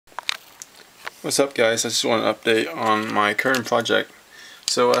What's up, guys? I just want to update on my current project.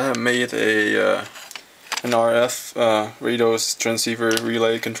 So I have made an RF redos transceiver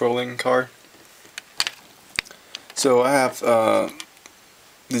relay controlling card. So I have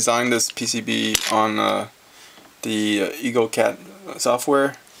designed this PCB on the EagleCAD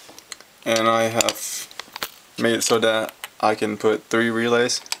software, and I have made it so that I can put 3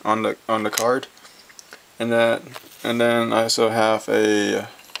 relays on the card, and then I also have a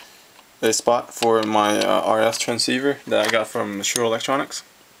spot for my RF transceiver that I got from Sure Electronics.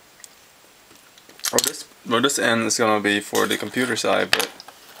 This end is gonna be for the computer side, but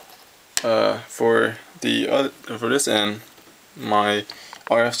for this end, my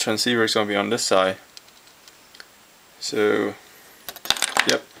RF transceiver is gonna be on this side. So,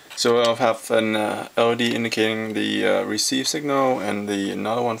 yep. So I'll have an LED indicating the receive signal and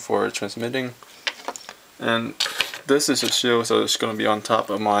another one for transmitting. And this is a shield, so it's going to be on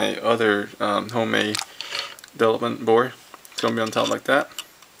top of my other homemade development board. It's going to be on top like that.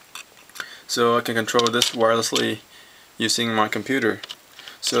 So I can control this wirelessly using my computer.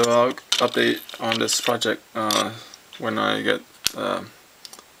 So I'll update on this project when I get a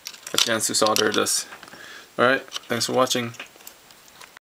chance to solder this. Alright, thanks for watching.